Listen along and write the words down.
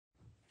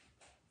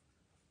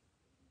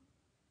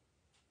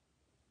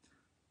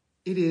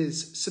It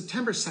is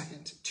September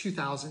 2nd,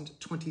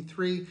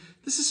 2023.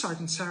 This is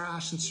Sergeant Sarah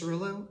Ashton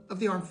Cirillo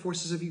of the Armed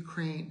Forces of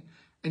Ukraine,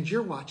 and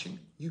you're watching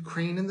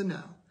Ukraine in the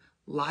Know,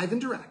 live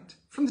and direct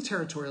from the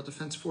Territorial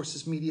Defense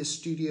Forces Media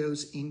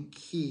Studios in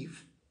Kyiv.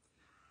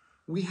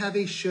 We have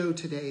a show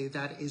today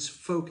that is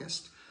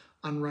focused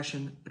on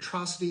Russian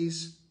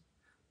atrocities,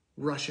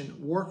 Russian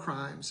war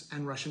crimes,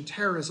 and Russian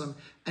terrorism,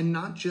 and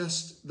not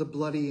just the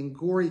bloody and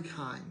gory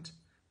kind.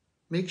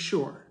 Make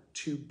sure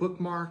to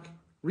bookmark,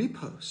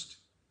 repost,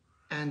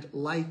 and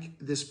like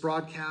this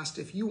broadcast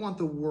if you want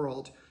the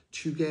world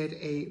to get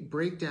a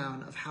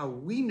breakdown of how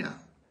we know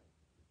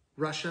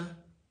Russia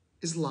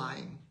is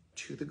lying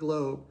to the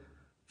globe.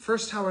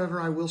 First, however,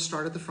 I will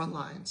start at the front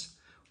lines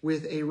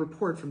with a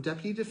report from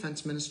Deputy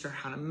Defense Minister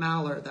Hannah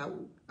Mallor that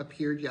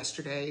appeared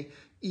yesterday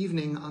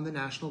evening on the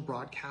national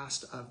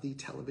broadcast of the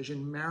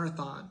television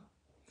marathon.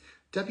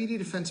 Deputy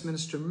Defense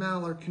Minister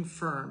Mallor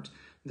confirmed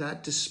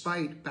that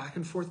despite back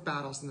and forth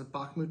battles in the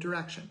Bakhmut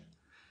direction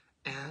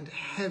and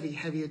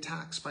heavy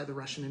attacks by the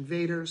Russian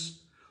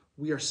invaders,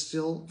 we are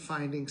still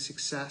finding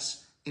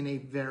success in a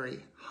very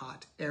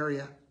hot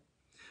area.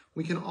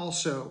 We can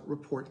also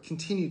report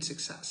continued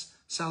success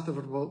south of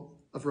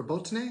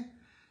Robotne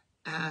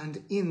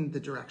and in the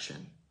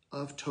direction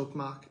of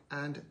Tokmak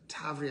and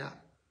Tavria.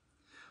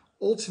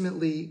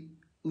 Ultimately,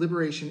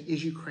 liberation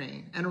is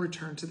Ukraine, and a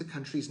return to the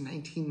country's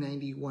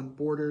 1991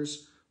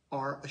 borders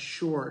are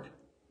assured,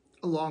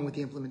 along with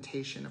the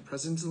implementation of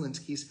President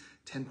Zelensky's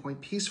 10-point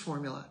peace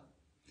formula.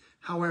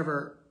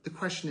 However, the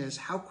question is,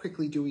 how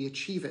quickly do we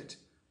achieve it?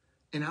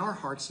 In our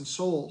hearts and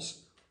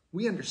souls,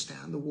 we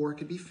understand the war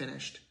could be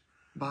finished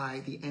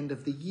by the end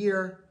of the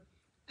year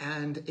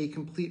and a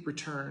complete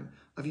return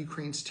of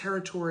Ukraine's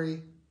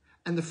territory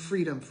and the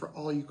freedom for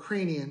all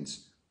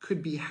Ukrainians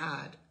could be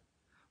had.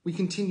 We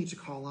continue to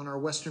call on our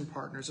Western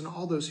partners and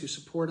all those who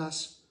support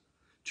us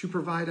to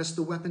provide us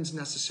the weapons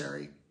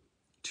necessary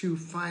to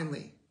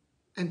finally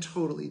and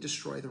totally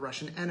destroy the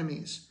Russian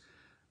enemies.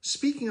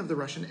 Speaking of the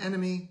Russian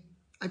enemy,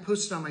 I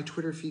posted on my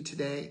Twitter feed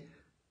today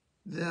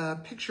the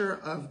picture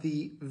of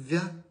the V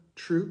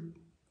troop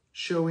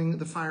showing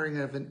the firing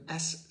of an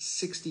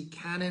S-60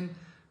 cannon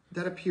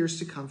that appears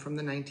to come from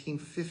the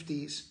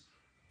 1950s.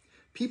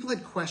 People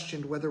had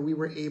questioned whether we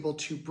were able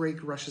to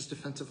break Russia's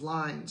defensive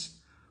lines.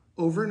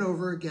 Over and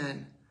over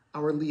again,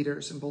 our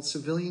leaders in both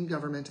civilian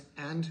government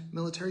and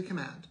military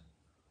command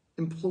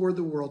implored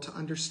the world to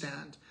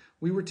understand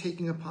we were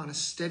taking upon a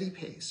steady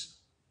pace,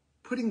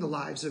 putting the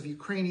lives of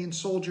Ukrainian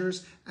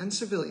soldiers and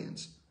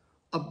civilians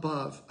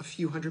above a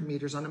few hundred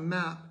meters on a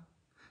map.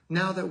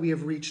 Now that we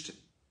have reached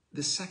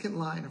the second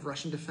line of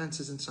Russian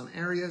defenses in some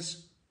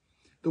areas,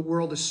 the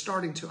world is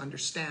starting to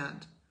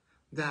understand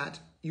that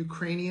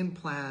Ukrainian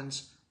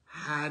plans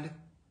had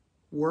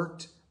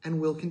worked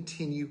and will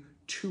continue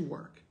to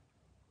work.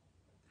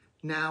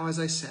 Now, as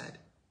I said,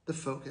 the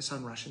focus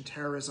on Russian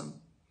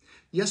terrorism.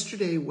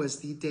 Yesterday was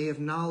the Day of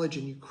Knowledge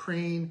in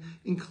Ukraine,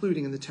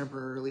 including in the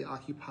temporarily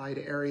occupied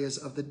areas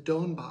of the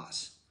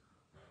Donbass.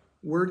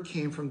 Word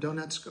came from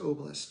Donetsk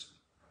Oblast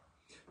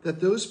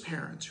that those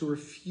parents who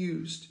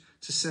refused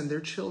to send their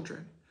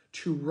children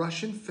to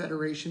Russian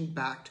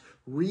Federation-backed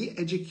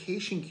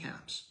re-education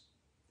camps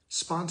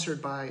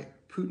sponsored by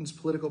Putin's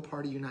political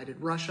party United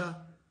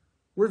Russia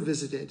were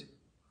visited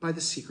by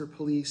the secret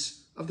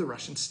police of the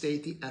Russian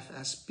state, the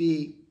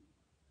FSB.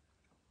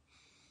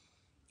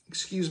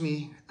 Excuse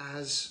me,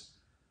 as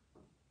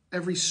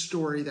every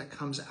story that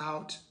comes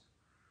out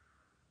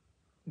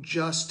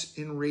just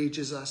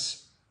enrages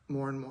us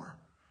more and more.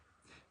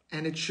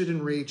 And it should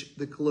enrage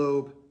the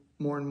globe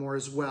more and more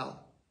as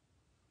well.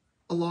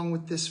 Along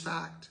with this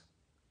fact,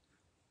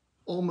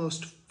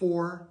 almost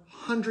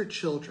 400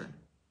 children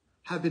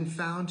have been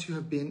found to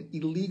have been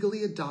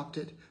illegally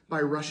adopted by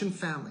Russian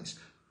families.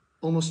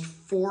 Almost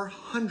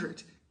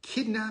 400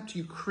 kidnapped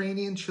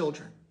Ukrainian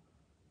children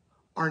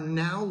are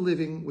now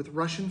living with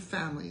Russian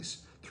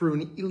families through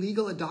an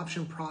illegal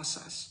adoption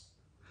process,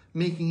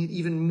 making it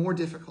even more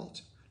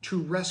difficult to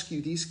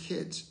rescue these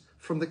kids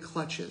from the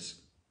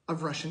clutches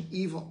of Russian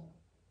evil.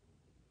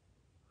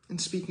 And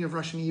speaking of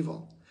Russian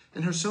evil,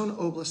 in Kherson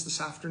Oblast this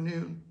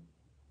afternoon,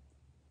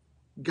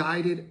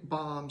 guided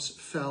bombs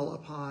fell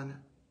upon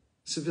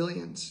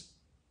civilians,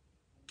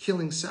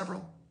 killing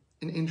several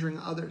and injuring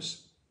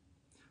others.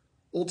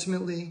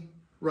 Ultimately,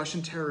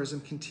 Russian terrorism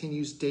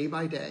continues day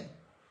by day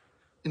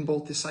in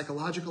both the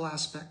psychological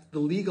aspect, the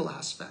legal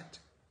aspect,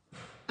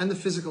 and the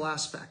physical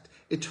aspect.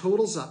 It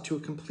totals up to a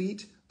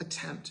complete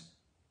attempt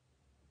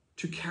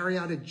to carry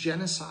out a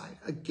genocide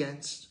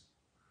against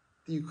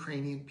the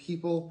Ukrainian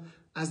people,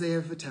 as they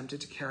have attempted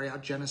to carry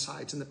out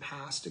genocides in the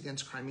past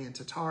against Crimean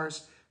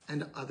Tatars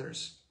and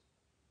others.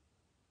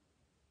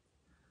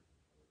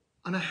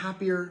 On a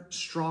happier,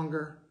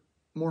 stronger,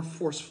 more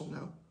forceful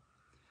note,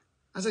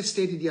 as I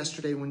stated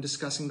yesterday when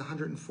discussing the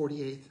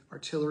 148th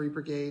Artillery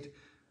Brigade,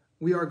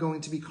 we are going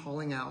to be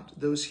calling out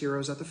those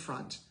heroes at the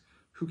front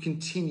who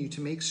continue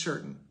to make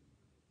certain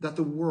that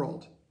the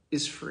world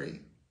is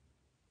free.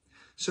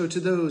 So to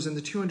those in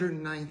the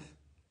 209th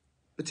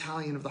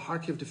Battalion of the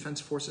Kharkiv Defense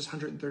Forces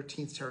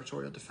 113th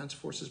Territorial Defense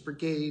Forces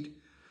Brigade,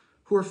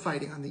 who are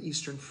fighting on the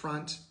Eastern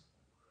Front.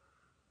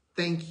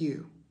 Thank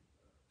you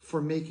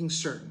for making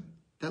certain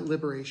that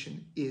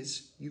liberation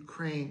is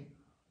Ukraine.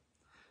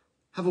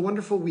 Have a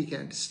wonderful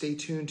weekend. Stay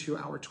tuned to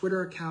our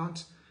Twitter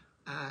account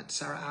at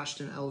Sarah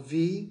Ashton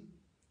LV,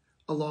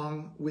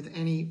 along with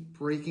any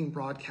breaking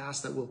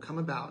broadcasts that will come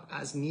about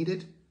as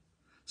needed.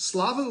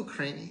 Slava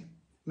Ukraini.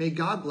 May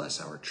God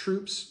bless our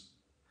troops,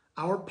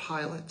 our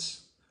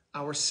pilots,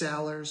 our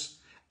sailors,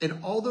 and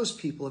all those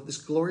people of this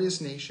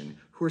glorious nation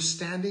who are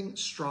standing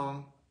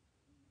strong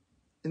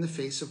in the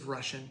face of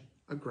Russian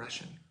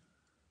aggression.